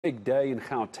Big day in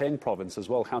Gauteng province as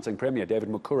well. Gauteng Premier David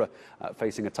Makhura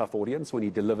facing a tough audience when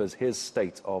he delivers his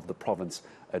State of the Province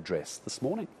address this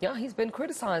morning. Yeah, he's been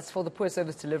criticised for the poor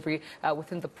service delivery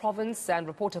within the province. And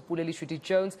reporter Puleli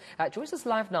Shuti-Jones joins us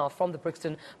live now from the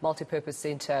Brixton Multipurpose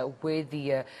Centre, where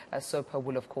the SOPA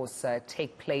will, of course,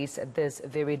 take place this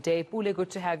very day. Pule,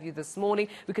 good to have you this morning.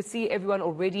 We could see everyone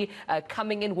already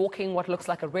coming in, walking what looks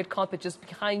like a red carpet just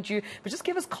behind you. But just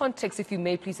give us context, if you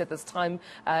may, please, at this time,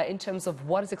 in terms of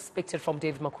what is expected from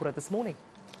David Makhura this morning.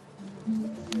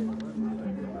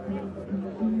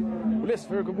 Well, yes,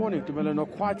 very good morning, Dumelo.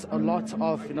 Quite a lot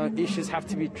of issues have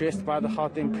to be addressed by the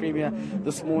Gauteng Premier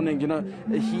this morning.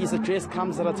 His address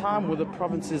comes at a time where the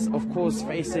province is, of course,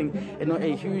 facing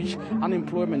a huge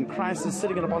unemployment crisis,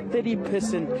 sitting at about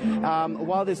 30%.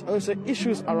 While there's also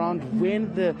issues around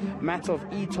when the matter of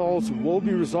e-tolls will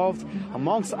be resolved.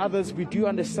 Amongst others, we do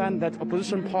understand that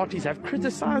opposition parties have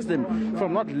criticised him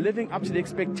from not living up to the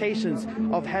expectations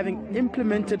of having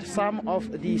implemented some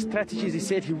of the strategies he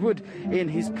said he would in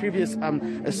his previous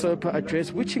SOPA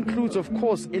address, which includes, of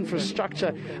course,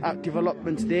 infrastructure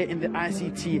development there in the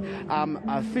ICT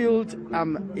field,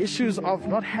 issues of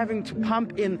not having to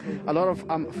pump in a lot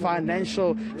of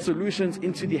financial solutions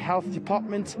into the health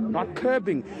department, not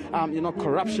curbing,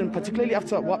 corruption, particularly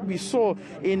after what we saw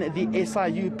in the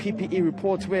SIU PPE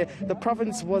report, where the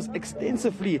province was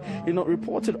extensively,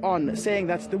 reported on, saying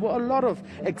that there were a lot of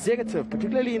executives,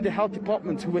 particularly in the health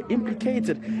department, who were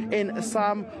implicated in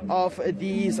some of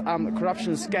these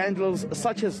corruption scandals,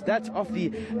 such as that of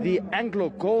the Anglo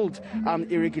Gold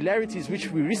irregularities,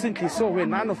 which we recently saw where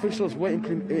 9 officials were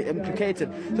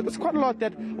implicated. So there's quite a lot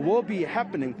that will be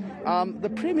happening. The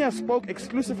Premier spoke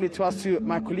exclusively to us, to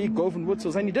my colleague Gauteng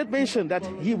Woodsels, and he did mention that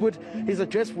his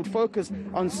address would focus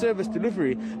on service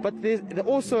delivery. But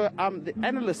also the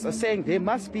analysts are saying there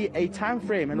must be a time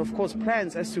frame and, of course,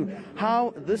 plans as to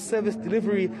how this service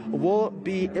delivery will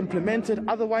be implemented.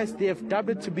 Otherwise, they have dubbed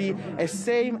it to be a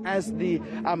same as the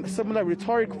similar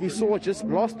rhetoric we saw just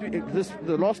last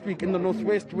week in the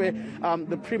Northwest, where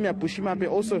the Premier Bushimabe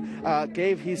also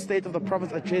gave his State of the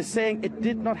Province address, saying it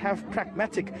did not have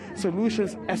pragmatic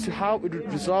solutions as to how it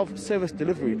would resolve service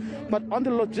delivery. But on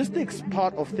the logistics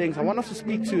part of things, I want us to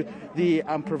speak to the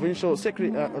provincial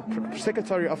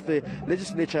secretary of the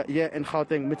legislature here in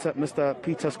Gauteng, Mr.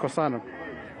 Peter Skosana.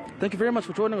 Thank you very much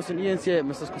for joining us in eNCA,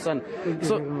 Mr. Skosan.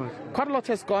 So, quite a lot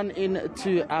has gone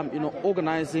into,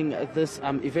 organizing this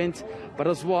event, but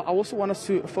as well, I also want us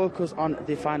to focus on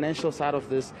the financial side of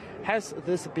this. Has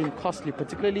this been costly,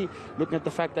 particularly looking at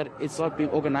the fact that it's not being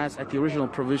organized at the original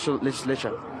provincial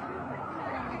legislature?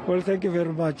 Well, thank you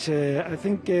very much. I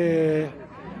think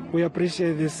we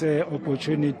appreciate this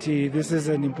opportunity. This is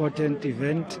an important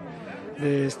event,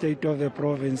 the State of the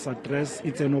Province address.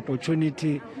 It's an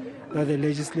opportunity that the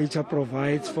legislature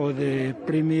provides for the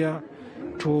Premier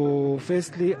to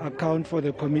firstly account for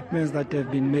the commitments that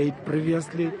have been made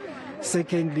previously,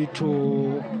 secondly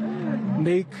to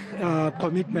make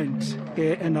commitment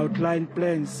and outline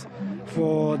plans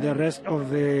for the rest of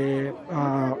the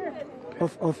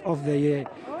year.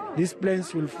 These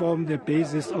plans will form the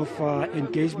basis of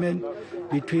engagement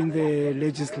between the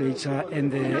legislature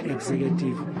and the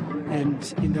executive.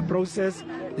 And in the process,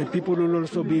 the people will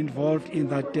also be involved in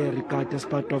that regard as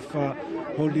part of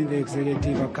holding the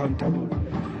executive accountable.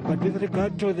 But with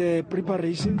regard to the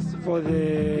preparations for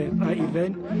the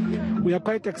event, we are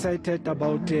quite excited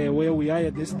about where we are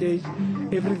at this stage.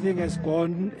 Everything has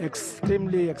gone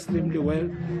extremely well.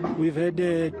 We've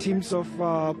had teams of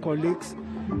colleagues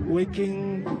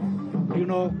working,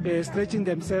 stretching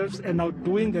themselves and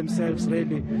outdoing themselves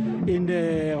really in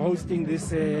hosting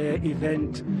this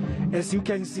event. As you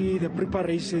can see, the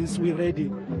preparations, we're ready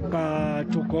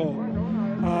to go.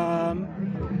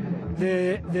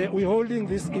 We're holding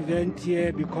this event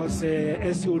here because,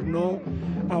 as you know,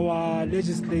 our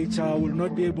legislature will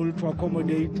not be able to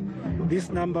accommodate this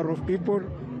number of people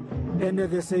and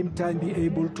at the same time be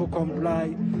able to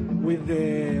comply with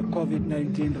the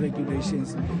COVID-19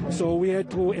 regulations. So we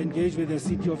had to engage with the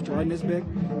city of Johannesburg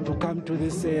to come to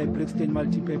this Brixton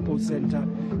Multipurpose Centre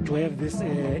to have this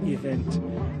event.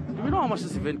 Do we know how much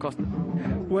this event cost?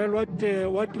 Well,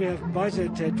 what we have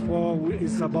budgeted for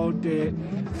is about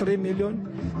 3 million.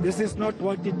 This is not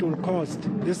what it will cost.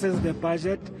 This is the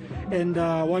budget. And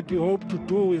what we hope to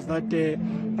do is that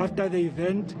after the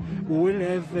event, we will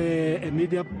have a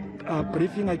media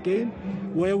briefing again,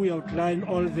 where we outline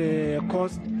all the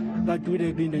costs that would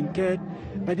have been incurred.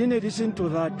 But in addition to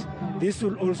that, this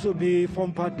will also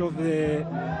form part of the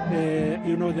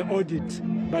audit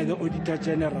by the Auditor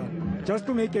General, just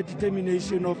to make a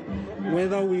determination of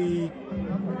whether we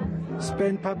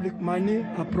spend public money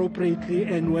appropriately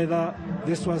and whether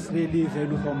this was really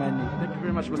value for money. Thank you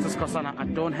very much, Mr. Skosana. I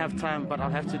don't have time, but I'll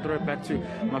have to throw it back to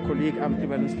my colleague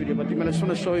Timela in the studio. But Timela, I just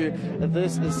want to show you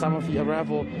this is some of the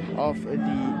arrival of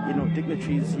the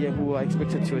dignitaries here who are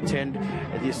expected to attend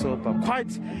the SOPA.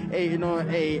 Quite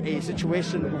a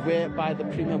situation whereby the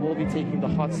Premier will be taking the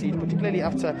hot seat, particularly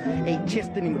after a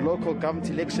chastening local government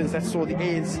elections that saw the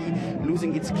ANC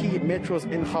losing its key metros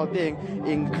in Gauteng,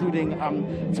 including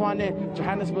Tshwane,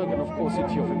 Johannesburg, and of course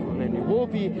City of Ekurhuleni.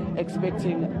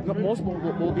 Most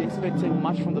people will be expecting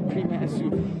much from the Premier as to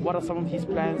what are some of his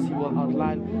plans he will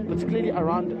outline, particularly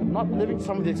around not living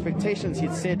some of the expectations he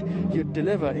said he'd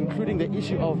deliver, including the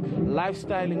issue of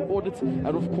lifestyling audits and,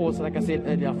 of course, like I said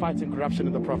earlier, fighting corruption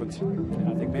in the province.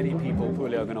 I think many people,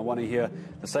 Pule, are going to want to hear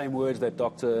the same words that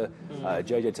Dr.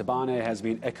 JJ Tabane has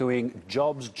been echoing: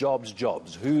 jobs, jobs,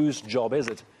 jobs. Whose job is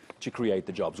it to create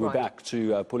the jobs? We're back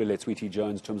to Pulile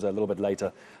Tswiti-Jones a little bit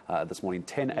later this morning,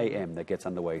 10 a.m. that gets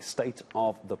underway. State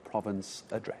of the Province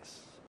address.